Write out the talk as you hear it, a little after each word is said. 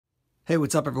Hey,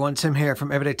 what's up everyone? Tim here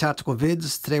from Everyday Tactical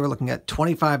Vids. Today we're looking at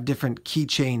 25 different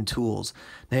keychain tools.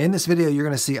 Now in this video you're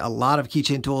going to see a lot of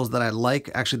keychain tools that I like,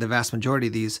 actually the vast majority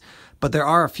of these, but there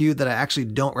are a few that I actually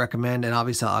don't recommend, and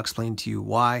obviously I'll explain to you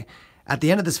why. At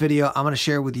the end of this video, I'm going to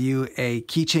share with you a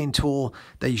keychain tool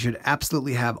that you should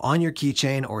absolutely have on your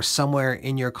keychain or somewhere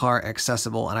in your car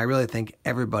accessible, and I really think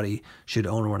everybody should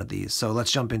own one of these. So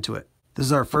let's jump into it. This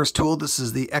is our first tool. This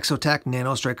is the Exotac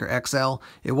Nano Striker XL.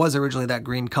 It was originally that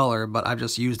green color, but I've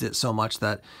just used it so much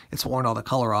that it's worn all the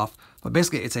color off. But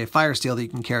basically, it's a Firesteel that you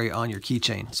can carry on your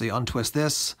keychain. So you untwist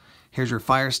this. Here's your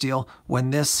Firesteel. When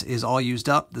this is all used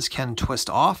up, this can twist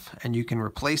off, and you can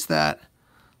replace that.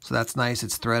 So that's nice.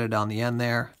 It's threaded on the end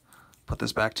there. Put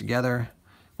this back together.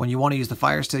 When you want to use the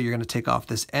Firesteel, you're going to take off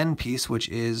this end piece, which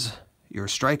is your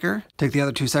striker. Take the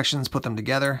other two sections, put them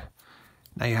together.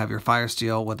 Now you have your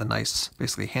Firesteel with a nice,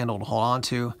 basically, handle to hold on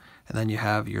to, and then you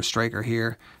have your striker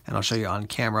here, and I'll show you on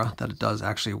camera that it does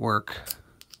actually work.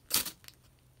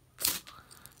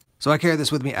 So I carry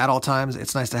this with me at all times.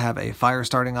 It's nice to have a fire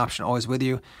starting option always with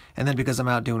you, and then because I'm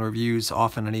out doing reviews,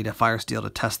 often I need a Firesteel to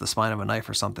test the spine of a knife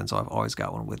or something, so I've always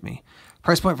got one with me.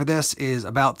 Price point for this is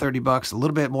about 30 bucks, a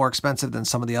little bit more expensive than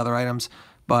some of the other items,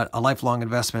 but a lifelong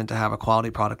investment to have a quality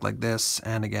product like this.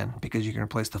 And again, because you can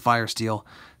replace the Firesteel,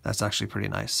 that's actually pretty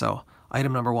nice. So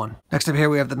item number one. Next up here,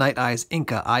 we have the Night Eyes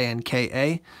Inka,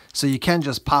 I-N-K-A. So you can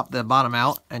just pop the bottom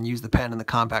out and use the pen in the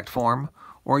compact form,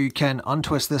 or you can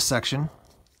untwist this section,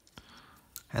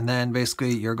 and then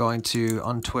basically you're going to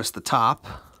untwist the top,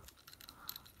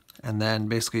 and then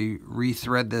basically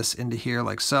rethread this into here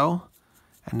like so.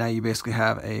 And now you basically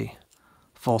have a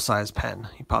full-size pen.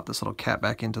 You pop this little cap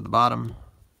back into the bottom,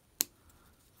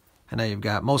 and now you've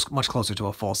got much closer to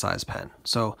a full-size pen.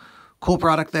 So cool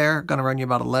product there. Gonna run you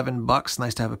about 11 bucks.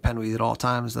 Nice to have a pen with you at all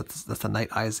times. That's the Night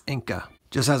Eyes Inka.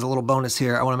 Just as a little bonus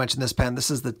here, I want to mention this pen.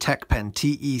 This is the Tech Pen,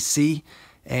 T-E-C.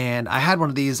 And I had one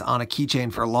of these on a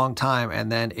keychain for a long time, and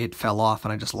then it fell off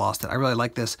and I just lost it. I really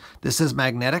like this. This is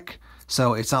magnetic,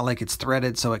 so it's not like it's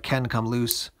threaded, so it can come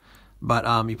loose. But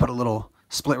you put a little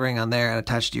split ring on there and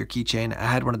attach to your keychain. I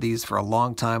had one of these for a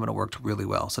long time and it worked really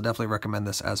well. So definitely recommend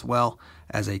this as well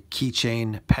as a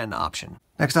keychain pen option.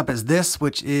 Next up is this,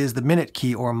 which is the Minute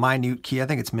Key or Minute Key. I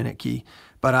think it's Minute Key.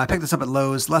 But I picked this up at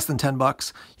Lowe's, less than 10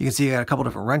 bucks. You can see you got a couple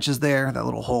different wrenches there. That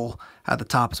little hole at the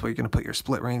top is where you're going to put your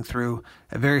split ring through.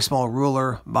 A very small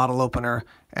ruler, bottle opener,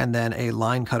 and then a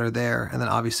line cutter there. And then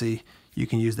obviously you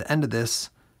can use the end of this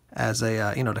as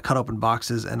a, to cut open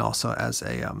boxes, and also as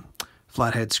a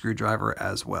flathead screwdriver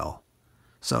as well.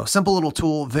 So simple little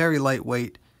tool, very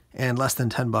lightweight, and less than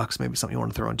 10 bucks, maybe something you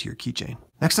want to throw into your keychain.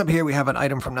 Next up here, we have an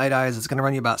item from Night Eyes. It's going to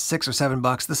run you about 6 or 7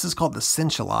 bucks. This is called the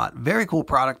Cinch-A-Lot. Very cool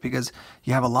product because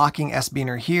you have a locking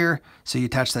S-beaner here, so you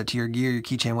attach that to your gear, your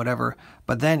keychain, whatever.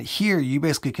 But then here, you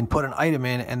basically can put an item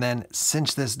in and then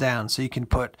cinch this down. So you can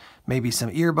put maybe some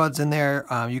earbuds in there.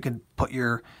 You can put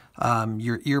your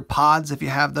ear pods, if you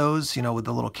have those, with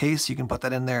the little case, you can put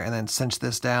that in there and then cinch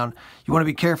this down. You want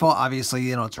to be careful, obviously,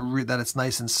 that it's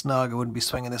nice and snug. I wouldn't be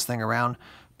swinging this thing around,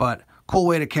 but cool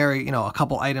way to carry, a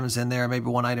couple items in there, maybe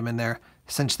one item in there,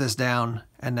 cinch this down,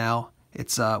 and now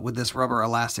it's, with this rubber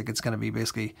elastic, it's going to be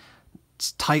basically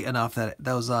tight enough that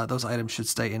those items should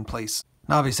stay in place.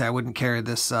 Now, obviously, I wouldn't carry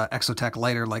this Exotac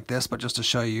lighter like this, but just to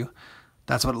show you,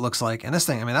 that's what it looks like. And this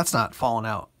thing, that's not falling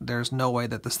out. There's no way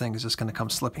that this thing is just going to come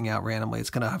slipping out randomly.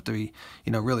 It's going to have to be,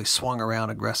 really swung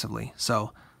around aggressively.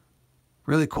 So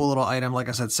really cool little item. Like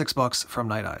I said, 6 bucks from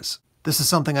Night Eyes. This is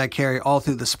something I carry all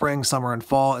through the spring, summer, and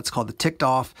fall. It's called the Ticked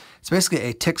Off. It's basically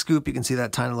a tick scoop. You can see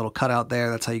that tiny little cutout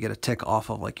there. That's how you get a tick off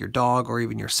of like your dog or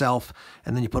even yourself.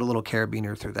 And then you put a little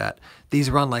carabiner through that. These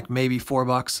run like maybe 4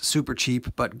 bucks, super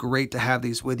cheap, but great to have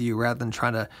these with you rather than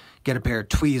trying to get a pair of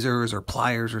tweezers or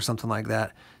pliers or something like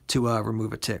that to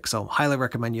remove a tick. So highly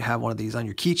recommend you have one of these on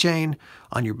your keychain,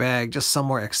 on your bag, just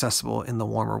somewhere accessible in the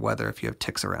warmer weather if you have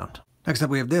ticks around. Next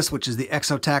up we have this, which is the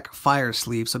Exotac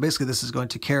Firesteel. So basically this is going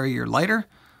to carry your lighter.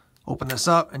 Open this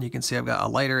up and you can see I've got a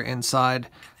lighter inside.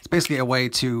 It's basically a way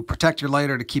to protect your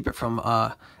lighter, to keep it from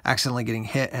accidentally getting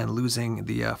hit and losing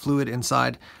the fluid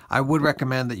inside. I would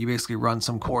recommend that you basically run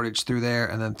some cordage through there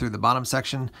and then through the bottom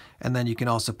section, and then you can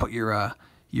also put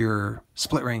your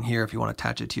split ring here if you want to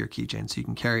attach it to your keychain, so you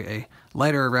can carry a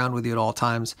lighter around with you at all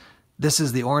times. This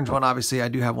is the orange one. Obviously, I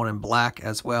do have one in black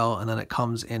as well, and then it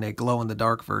comes in a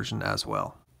glow-in-the-dark version as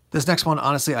well. This next one,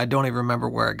 honestly, I don't even remember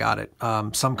where I got it.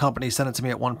 Some company sent it to me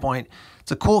at one point.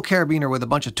 It's a cool carabiner with a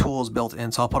bunch of tools built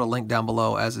in, so I'll put a link down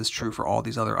below, as is true for all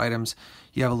these other items.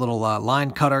 You have a little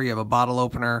line cutter, you have a bottle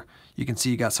opener. You can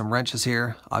see you got some wrenches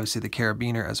here, obviously the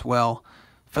carabiner as well.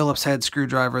 Phillips head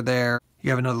screwdriver there. You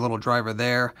have another little driver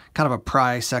there, kind of a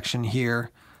pry section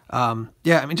here.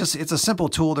 Yeah, I mean, just it's a simple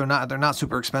tool. They're not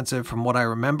super expensive from what I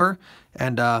remember.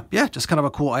 And yeah, just kind of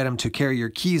a cool item to carry your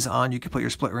keys on. You can put your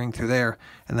split ring through there,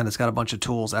 and then it's got a bunch of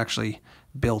tools actually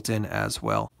built in as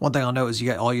well. One thing I'll note is you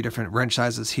get all your different wrench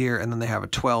sizes here, and then they have a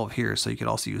 12 here, so you could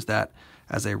also use that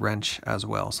as a wrench as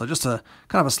well. So just a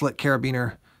kind of a slick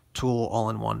carabiner tool all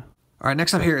in one. All right,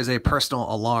 next up here is a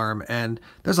personal alarm, and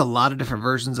there's a lot of different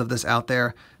versions of this out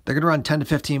there. They're gonna run 10 to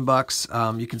 15 bucks.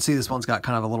 You can see this one's got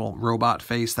kind of a little robot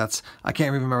face. I can't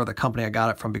even remember the company I got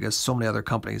it from because so many other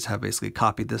companies have basically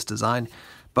copied this design.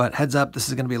 But heads up, this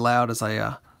is gonna be loud as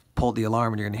I pull the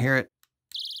alarm and you're gonna hear it.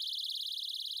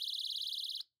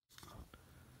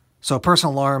 So a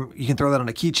personal alarm, you can throw that on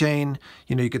a keychain,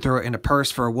 you know, you could throw it in a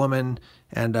purse for a woman,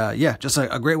 and yeah, just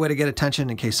a great way to get attention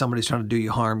in case somebody's trying to do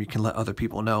you harm. You can let other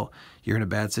people know you're in a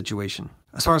bad situation.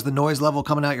 As far as the noise level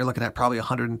coming out, you're looking at probably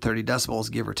 130 decibels,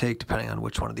 give or take, depending on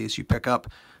which one of these you pick up.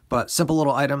 But simple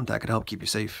little item that could help keep you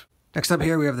safe. Next up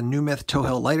here, we have the New Myth Tow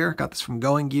Hill lighter. Got this from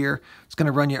Going Gear. It's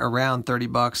gonna run you around 30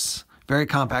 bucks. Very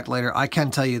compact lighter. I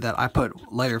can tell you that I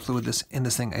put lighter fluid in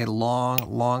this thing a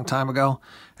long time ago,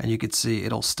 and you can see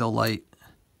it'll still light.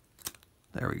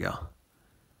 There we go.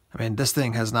 I mean, this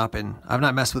thing has not been, I've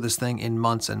not messed with this thing in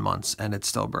months and months, and it's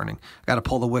still burning. I got to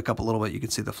pull the wick up a little bit. You can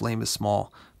see the flame is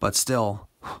small, but still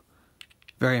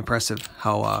very impressive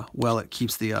how well it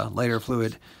keeps the lighter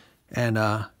fluid, and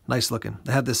nice looking.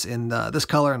 They have this in this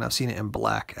color, and I've seen it in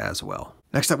black as well.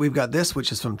 Next up, we've got this,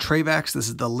 which is from Travax. This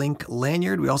is the Link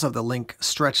lanyard. We also have the Link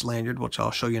stretch lanyard, which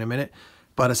I'll show you in a minute.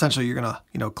 But essentially, you're gonna,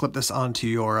 clip this onto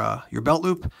your belt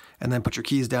loop, and then put your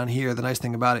keys down here. The nice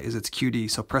thing about it is it's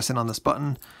QD, so press in on this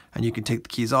button, and you can take the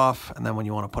keys off. And then when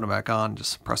you want to put them back on,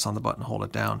 just press on the button, hold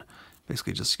it down.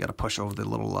 Basically, just got to push over the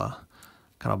little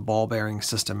kind of ball bearing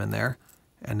system in there,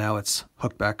 and now it's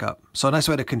hooked back up. So a nice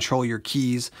way to control your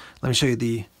keys. Let me show you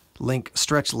the Link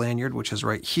stretch lanyard, which is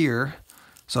right here.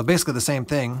 So basically the same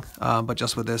thing, but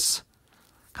just with this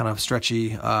kind of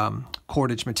stretchy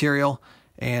cordage material,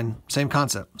 and same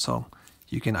concept. So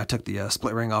you can, I took the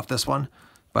split ring off this one,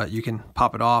 but you can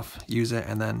pop it off, use it,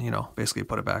 and then, basically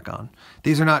put it back on.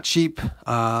 These are not cheap.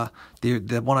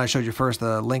 The one I showed you first,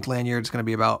 the Link lanyard, is going to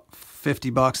be about 50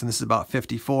 bucks, and this is about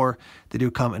 54. They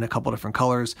do come in a couple different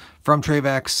colors. From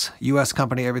Travax, US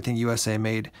company, everything USA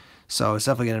made. So it's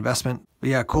definitely an investment. But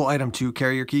yeah, cool item to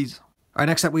carry your keys. All right,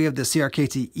 next up we have the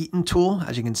CRKT Eaton tool.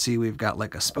 As you can see, we've got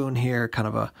like a spoon here, kind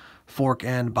of a fork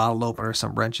end, bottle opener,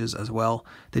 some wrenches as well.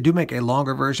 They do make a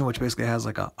longer version, which basically has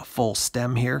like a full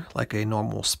stem here, like a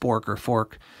normal spork or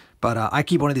fork. But I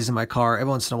keep one of these in my car. Every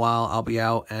once in a while, I'll be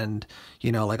out and,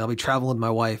 like I'll be traveling with my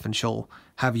wife and she'll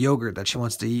have yogurt that she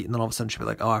wants to eat. And then all of a sudden she'll be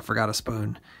like, oh, I forgot a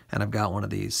spoon. And I've got one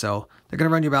of these. So they're going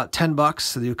to run you about 10 bucks.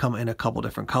 So they do come in a couple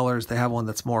different colors. They have one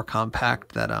that's more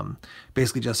compact that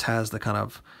basically just has the kind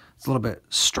of, it's a little bit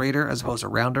straighter as opposed to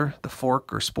rounder, the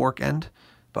fork or spork end.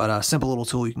 But a simple little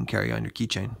tool you can carry on your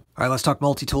keychain. All right, let's talk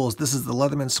multi-tools. This is the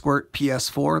Leatherman Squirt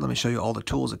PS4. Let me show you all the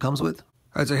tools it comes with.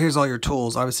 All right, so here's all your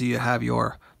tools. Obviously, you have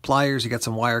your pliers, you got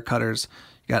some wire cutters,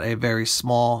 you got a very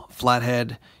small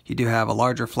flathead, you do have a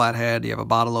larger flathead, you have a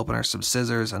bottle opener, some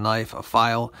scissors, a knife, a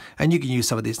file, and you can use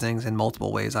some of these things in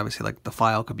multiple ways. Obviously, like the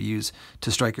file could be used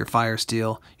to strike your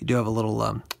Firesteel. You do have a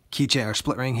little keychain or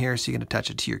split ring here, so you can attach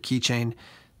it to your keychain.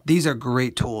 These are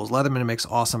great tools. Leatherman makes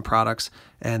awesome products,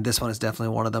 and this one is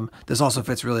definitely one of them. This also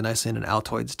fits really nicely in an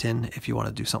Altoids tin if you want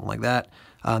to do something like that.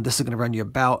 This is going to run you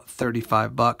about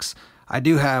 35 bucks. I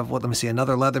do have, let me see,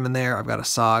 another Leatherman there. I've got a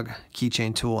SOG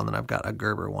keychain tool, and then I've got a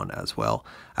Gerber one as well.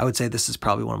 I would say this is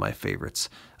probably one of my favorites.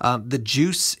 The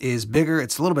Juice is bigger.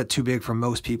 It's a little bit too big for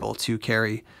most people to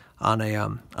carry on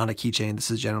a keychain. This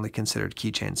is generally considered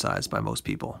keychain size by most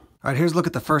people. All right, here's a look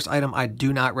at the first item I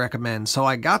do not recommend. So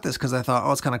I got this because I thought,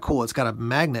 oh, it's kind of cool. It's got a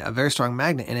magnet, a very strong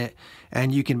magnet in it,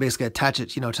 and you can basically attach it,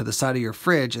 to the side of your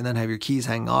fridge and then have your keys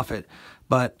hanging off it.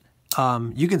 But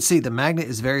you can see the magnet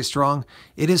is very strong.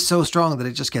 It is so strong that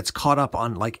it just gets caught up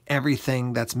on like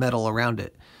everything that's metal around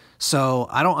it. So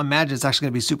I don't imagine it's actually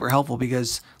going to be super helpful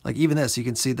because like even this, you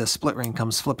can see the split ring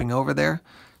comes flipping over there.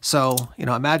 So,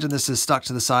 imagine this is stuck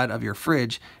to the side of your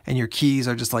fridge and your keys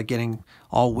are just like getting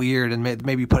all weird and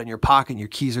maybe you put it in your pocket and your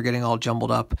keys are getting all jumbled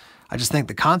up. I just think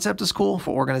the concept is cool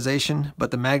for organization,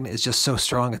 but the magnet is just so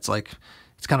strong. It's like,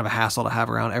 it's kind of a hassle to have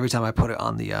around. Every time I put it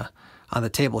on the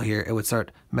table here, it would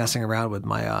start messing around with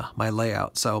my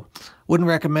layout. So wouldn't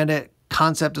recommend it.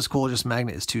 Concept is cool, just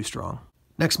magnet is too strong.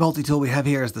 Next multi-tool we have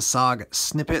here is the SOG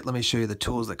Snippet. Let me show you the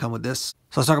tools that come with this.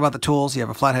 So let's talk about the tools. You have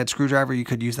a flathead screwdriver. You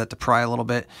could use that to pry a little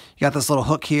bit. You got this little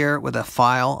hook here with a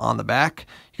file on the back.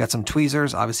 You got some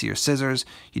tweezers, obviously your scissors.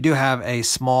 You do have a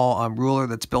small ruler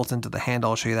that's built into the handle.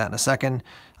 I'll show you that in a second.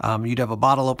 You'd have a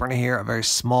bottle opener here, a very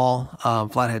small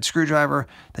flathead screwdriver.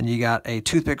 Then you got a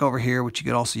toothpick over here, which you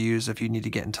could also use if you need to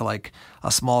get into like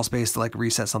a small space to like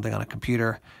reset something on a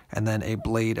computer. And then a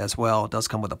blade as well. It does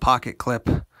come with a pocket clip.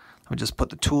 Let me just put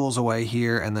the tools away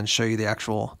here and then show you the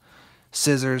actual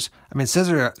scissors. I mean,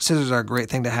 scissors are a great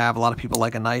thing to have. A lot of people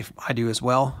like a knife. I do as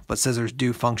well, but scissors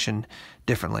do function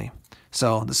differently.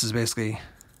 So this is basically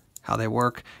how they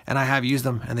work, and I have used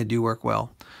them and they do work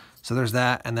well. So there's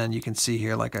that, and then you can see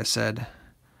here, like I said,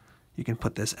 you can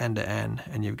put this end to end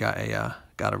and you've got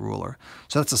a ruler.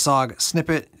 So that's a SOG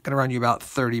Snippet. Gonna run you about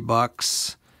 30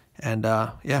 bucks, and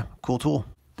yeah, cool tool.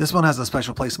 This one has a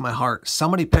special place in my heart.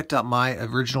 Somebody picked up my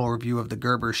original review of the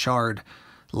Gerber Shard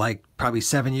like probably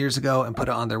 7 years ago and put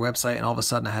it on their website, and all of a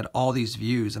sudden I had all these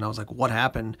views and I was like, what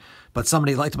happened? But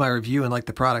somebody liked my review and liked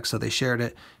the product, so they shared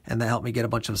it, and that helped me get a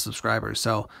bunch of subscribers.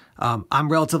 So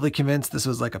I'm relatively convinced this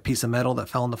was like a piece of metal that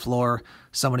fell on the floor.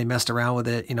 Somebody messed around with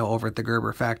it, you know, over at the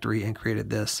Gerber factory and created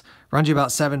this. Runs you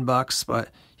about 7 bucks, but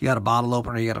you got a bottle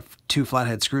opener, you got 2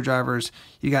 flathead screwdrivers,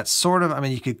 you got sort of, I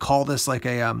mean, you could call this like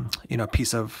a you know,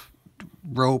 piece of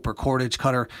rope or cordage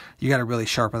cutter. You got to really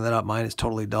sharpen that up. Mine is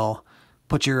totally dull.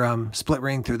 Put your split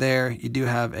ring through there. You do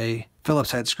have a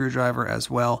Phillips head screwdriver as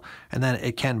well, and then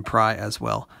it can pry as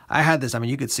well. I had this, I mean,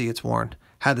 you could see it's worn.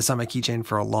 Had this on my keychain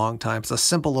for a long time. It's a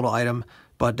simple little item,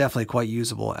 but definitely quite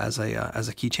usable as a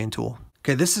keychain tool.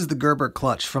 Okay, this is the Gerber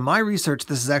clutch. From my research,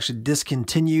 this is actually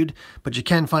discontinued, but you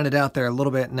can find it out there a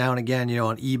little bit now and again, you know,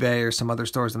 on eBay or some other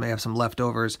stores that may have some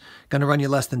leftovers. Gonna run you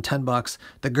less than 10 bucks.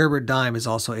 The Gerber dime is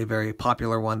also a very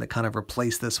popular one that kind of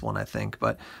replaced this one, I think.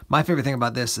 But my favorite thing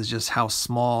about this is just how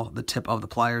small the tip of the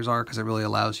pliers are, because it really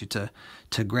allows you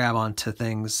to grab onto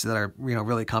things that are, you know,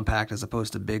 really compact as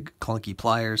opposed to big clunky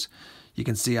pliers. You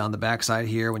can see on the back side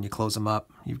here, when you close them up,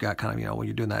 you've got kind of, you know, when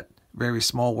you're doing that very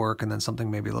small work and then something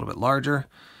maybe a little bit larger.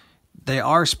 They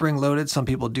are spring loaded. Some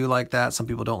people do like that. Some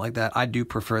people don't like that. I do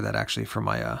prefer that actually for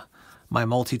my my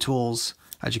multi-tools.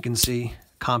 As you can see,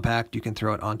 compact, you can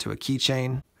throw it onto a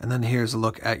keychain. And then here's a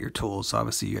look at your tools. So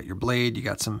obviously you got your blade, you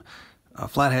got some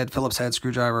flathead, Phillips head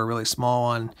screwdriver, a really small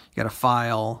one. You got a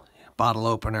file, bottle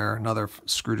opener, another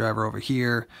screwdriver over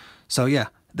here. So yeah,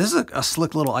 this is a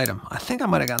slick little item. I think I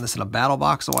might have gotten this in a battle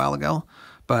box a while ago,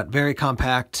 but very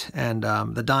compact, and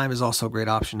the dime is also a great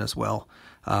option as well.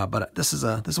 But this is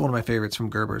one of my favorites from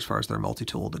Gerber as far as their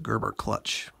multi-tool, the Gerber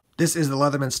clutch. This is the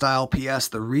Leatherman style PS.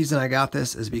 The reason I got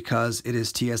this is because it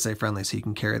is TSA friendly, so you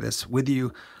can carry this with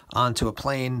you onto a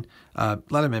plane.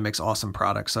 Leatherman makes awesome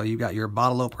products. So you've got your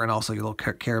bottle opener and also your little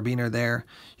carabiner there.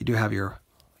 You do have your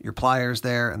pliers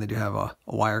there, and they do have a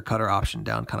wire cutter option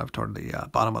down kind of toward the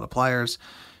bottom of the pliers.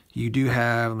 You do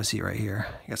have, let me see right here,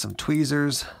 you got some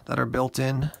tweezers that are built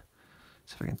in.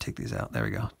 See if I can take these out. There we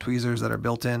go. Tweezers that are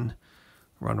built in.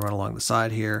 Run along the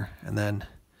side here. And then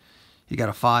you got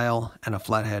a file and a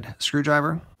flathead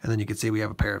screwdriver. And then you can see we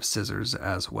have a pair of scissors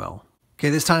as well. Okay,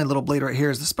 this tiny little blade right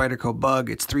here is the Spyderco Bug.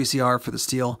 It's 3CR for the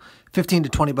steel. 15 to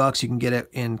 20 bucks. You can get it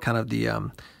in kind of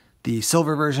the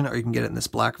silver version, or you can get it in this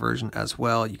black version as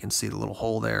well. You can see the little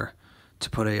hole there to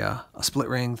put a split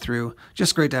ring through.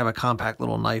 Just great to have a compact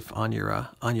little knife on your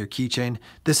keychain.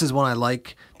 This is one I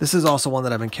like. This is also one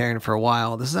that I've been carrying for a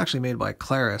while. This is actually made by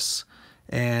Claris,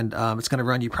 and it's going to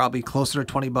run you probably closer to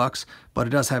 20 bucks, but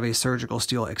it does have a surgical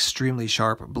steel, extremely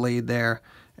sharp blade there,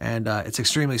 and it's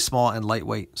extremely small and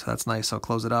lightweight, so that's nice. So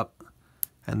close it up,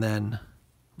 and then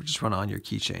we just run it on your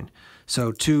keychain.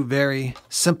 So 2 very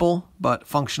simple but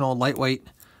functional, lightweight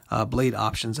blade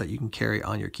options that you can carry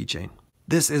on your keychain.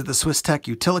 This is the Swisstek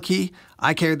Utility.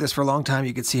 I carried this for a long time.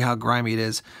 You can see how grimy it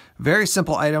is. Very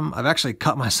simple item. I've actually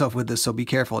cut myself with this, so be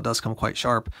careful. It does come quite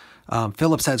sharp.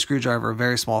 Phillips head screwdriver,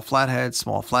 very small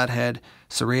flathead,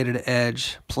 serrated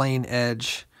edge, plain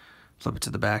edge. Flip it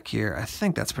to the back here. I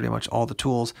think that's pretty much all the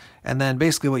tools. And then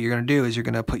basically what you're going to do is you're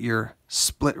going to put your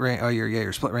split ring, or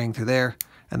your split ring through there,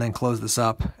 and then close this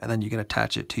up, and then you can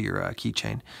attach it to your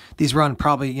keychain. These run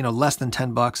probably, you know, less than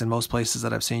 10 bucks in most places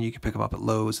that I've seen. You can pick them up at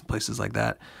Lowe's and places like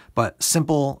that. But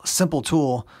simple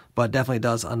tool, but definitely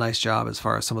does a nice job as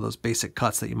far as some of those basic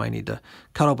cuts that you might need to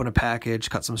cut open a package,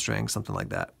 cut some strings, something like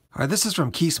that. All right, this is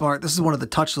from KeySmart. This is one of the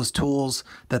touchless tools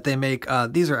that they make.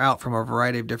 These are out from a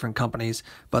variety of different companies,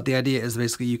 but the idea is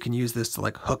basically you can use this to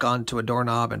like hook onto a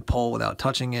doorknob and pull without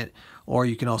touching it, or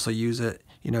you can also use it,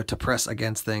 you know, to press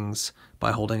against things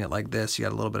by holding it like this. You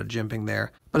got a little bit of jimping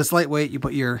there, but it's lightweight. You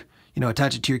put your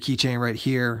attach it to your keychain right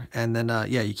here, and then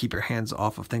yeah, you keep your hands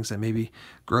off of things that may be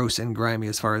gross and grimy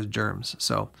as far as germs.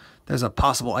 So there's a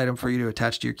possible item for you to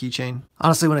attach to your keychain.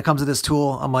 Honestly, when it comes to this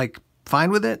tool, I'm like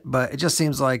fine with it, but it just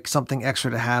seems like something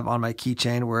extra to have on my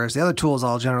keychain, whereas the other tools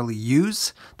I'll generally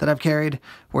use that I've carried,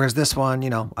 whereas this one,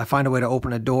 I find a way to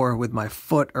open a door with my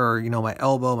foot or, my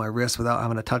elbow, my wrist without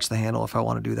having to touch the handle if I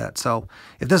want to do that. So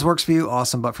if this works for you,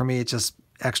 awesome, but for me, it's just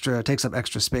extra, it takes up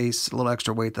extra space, a little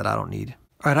extra weight that I don't need.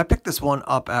 All right, I picked this one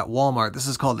up at Walmart. This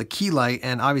is called the Key Light,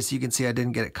 and obviously you can see I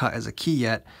didn't get it cut as a key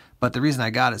yet, but the reason I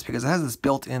got it is because it has this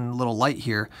built-in little light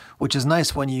here, which is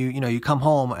nice when you come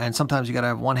home and sometimes you got to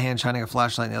have one hand shining a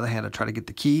flashlight and the other hand to try to get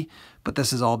the key, but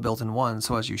this is all built in one.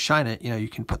 So as you shine it, you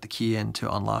can put the key in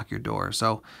to unlock your door.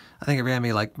 So I think it ran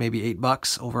me like maybe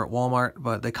 $8 over at Walmart,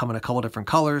 but they come in a couple different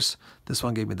colors. This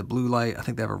one gave me the blue light. I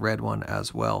think they have a red one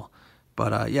as well.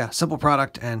 But yeah, simple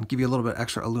product and give you a little bit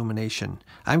extra illumination.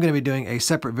 I'm going to be doing a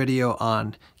separate video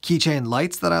on keychain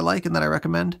lights that I like and that I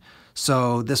recommend.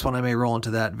 So this one I may roll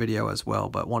into that video as well,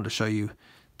 but wanted to show you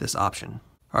this option.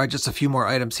 All right, just a few more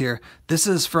items here. This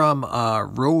is from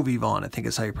Rovivon, I think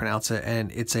is how you pronounce it,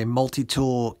 and it's a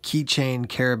multi-tool keychain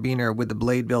carabiner with the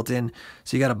blade built in.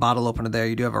 So you got a bottle opener there.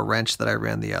 You do have a wrench that I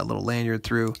ran the little lanyard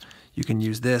through. You can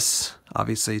use this,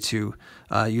 obviously, to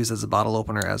use as a bottle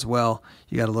opener as well.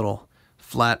 You got a little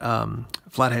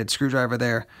flathead screwdriver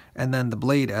there, and then the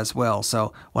blade as well.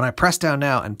 So when I press down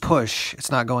now and push,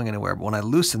 it's not going anywhere, but when I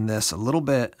loosen this a little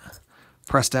bit,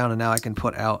 press down, and now I can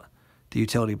put out the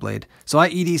utility blade. So I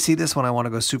EDC this when I want to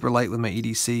go super light with my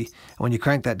EDC, and when you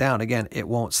crank that down, again, it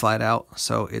won't slide out,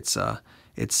 so it's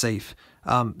safe.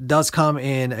 Does come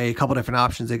in a couple different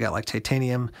options. They got like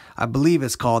titanium, I believe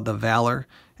it's called the Valor,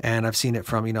 and I've seen it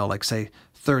from, like say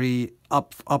 30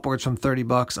 upwards from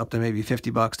 $30 up to maybe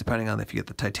 $50, depending on if you get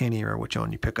the titanium or which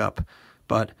one you pick up.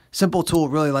 But simple tool,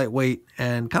 really lightweight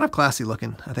and kind of classy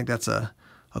looking. I think that's a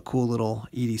cool little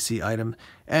EDC item.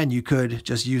 And you could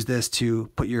just use this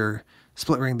to put your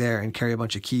split ring there and carry a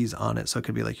bunch of keys on it. So it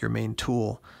could be like your main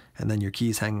tool and then your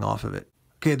keys hanging off of it.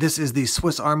 Okay, this is the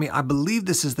Swiss Army. I believe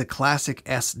this is the classic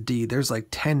SD. There's like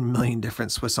 10 million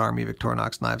different Swiss Army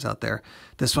Victorinox knives out there.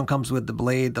 This one comes with the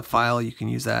blade, the file. You can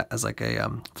use that as like a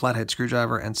flathead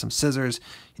screwdriver and some scissors.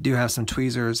 You do have some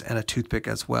tweezers and a toothpick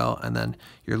as well, and then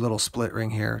your little split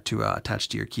ring here to attach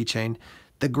to your keychain.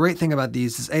 The great thing about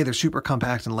these is, A, they're super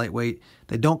compact and lightweight.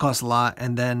 They don't cost a lot.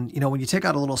 And then, when you take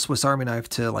out a little Swiss Army knife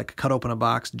to like cut open a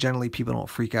box, generally people don't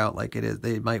freak out like it is.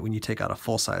 They might when you take out a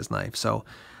full-size knife. So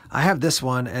I have this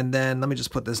one, and then let me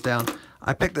just put this down.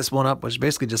 I picked this one up, which is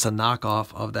basically just a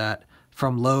knockoff of that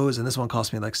from Lowe's, and this one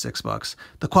cost me like $6.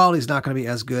 The quality is not going to be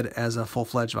as good as a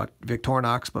full-fledged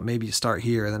Victorinox, but maybe you start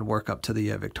here and then work up to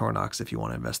the Victorinox if you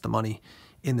want to invest the money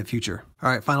in the future. All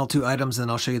right, final two items, and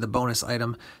I'll show you the bonus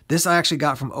item. This I actually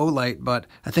got from Olight, but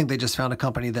I think they just found a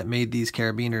company that made these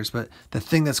carabiners. But the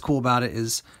thing that's cool about it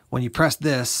is when you press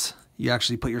this, you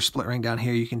actually put your split ring down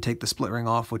here. You can take the split ring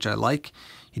off, which I like.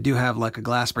 You do have like a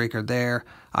glass breaker there.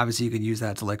 Obviously, you could use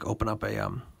that to like open up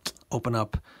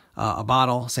a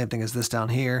bottle. Same thing as this down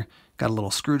here. Got a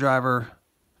little screwdriver,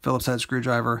 Phillips head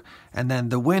screwdriver, and then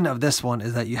the win of this one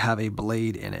is that you have a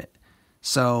blade in it.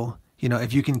 So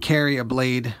if you can carry a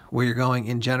blade where you're going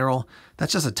in general,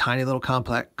 that's just a tiny little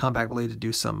compact blade to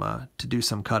do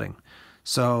some cutting.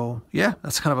 So yeah,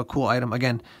 that's kind of a cool item.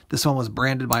 Again, this one was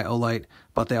branded by Olight,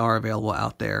 but they are available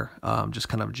out there just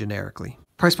kind of generically.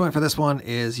 Price point for this one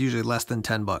is usually less than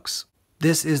 $10.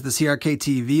 This is the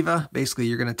CRKT Viva. Basically,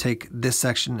 you're going to take this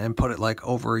section and put it like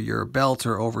over your belt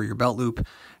or over your belt loop,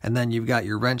 and then you've got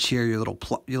your wrench here, your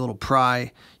little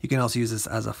pry. You can also use this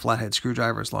as a flathead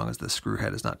screwdriver as long as the screw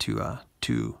head is not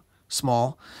too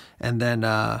small. And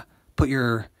then put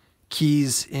your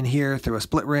keys in here through a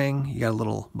split ring. You got a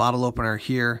little bottle opener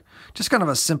here. Just kind of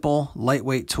a simple,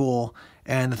 lightweight tool.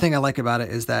 And the thing I like about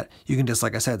it is that you can just,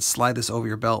 like I said, slide this over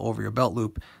your belt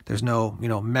loop. There's no,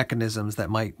 mechanisms that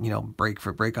might,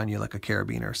 break on you like a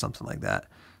carabiner or something like that.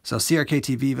 So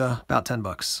CRKT Viva, about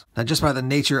 $10. Now, just by the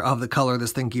nature of the color,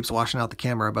 this thing keeps washing out the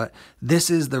camera, but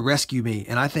this is the Rescue Me,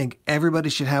 and I think everybody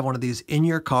should have one of these in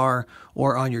your car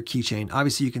or on your keychain.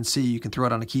 Obviously, you can see, you can throw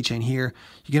it on a keychain here.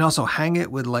 You can also hang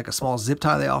it with like a small zip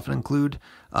tie they often include,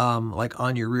 like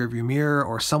on your rear view mirror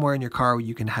or somewhere in your car where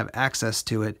you can have access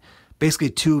to it.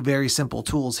 Basically, two very simple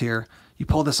tools here. You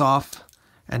pull this off,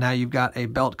 and now you've got a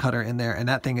belt cutter in there, and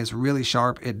that thing is really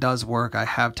sharp. It does work. I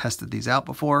have tested these out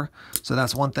before, so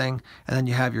that's one thing. And then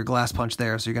you have your glass punch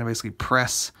there, so you're going to basically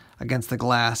press against the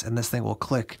glass, and this thing will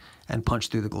click and punch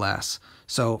through the glass.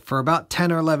 So for about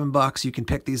 10 or 11 bucks, you can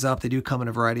pick these up. They do come in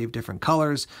a variety of different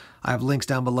colors. I have links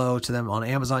down below to them on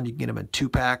Amazon. You can get them in 2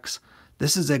 packs.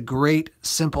 This is a great,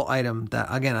 simple item that,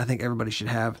 again, I think everybody should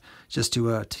have just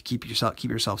to keep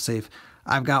yourself safe.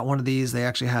 I've got one of these. They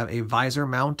actually have a visor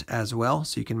mount as well,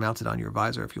 so you can mount it on your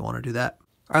visor if you want to do that.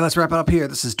 All right, let's wrap it up here.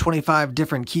 This is 25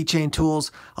 different keychain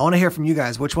tools. I want to hear from you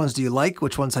guys. Which ones do you like?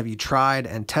 Which ones have you tried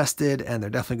and tested? And they're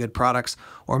definitely good products,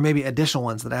 or maybe additional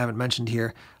ones that I haven't mentioned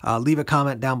here. Leave a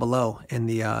comment down below in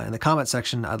the comment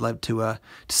section. I'd love to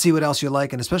see what else you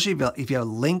like, and especially if you have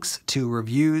links to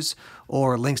reviews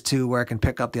or links to where I can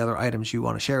pick up the other items you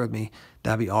want to share with me.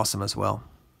 That'd be awesome as well.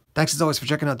 Thanks as always for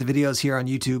checking out the videos here on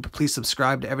YouTube. Please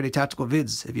subscribe to Everyday Tactical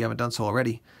Vids if you haven't done so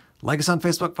already. Like us on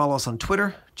Facebook, follow us on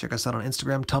Twitter, check us out on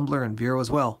Instagram, Tumblr, and Vero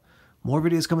as well. More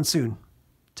videos coming soon.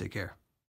 Take care.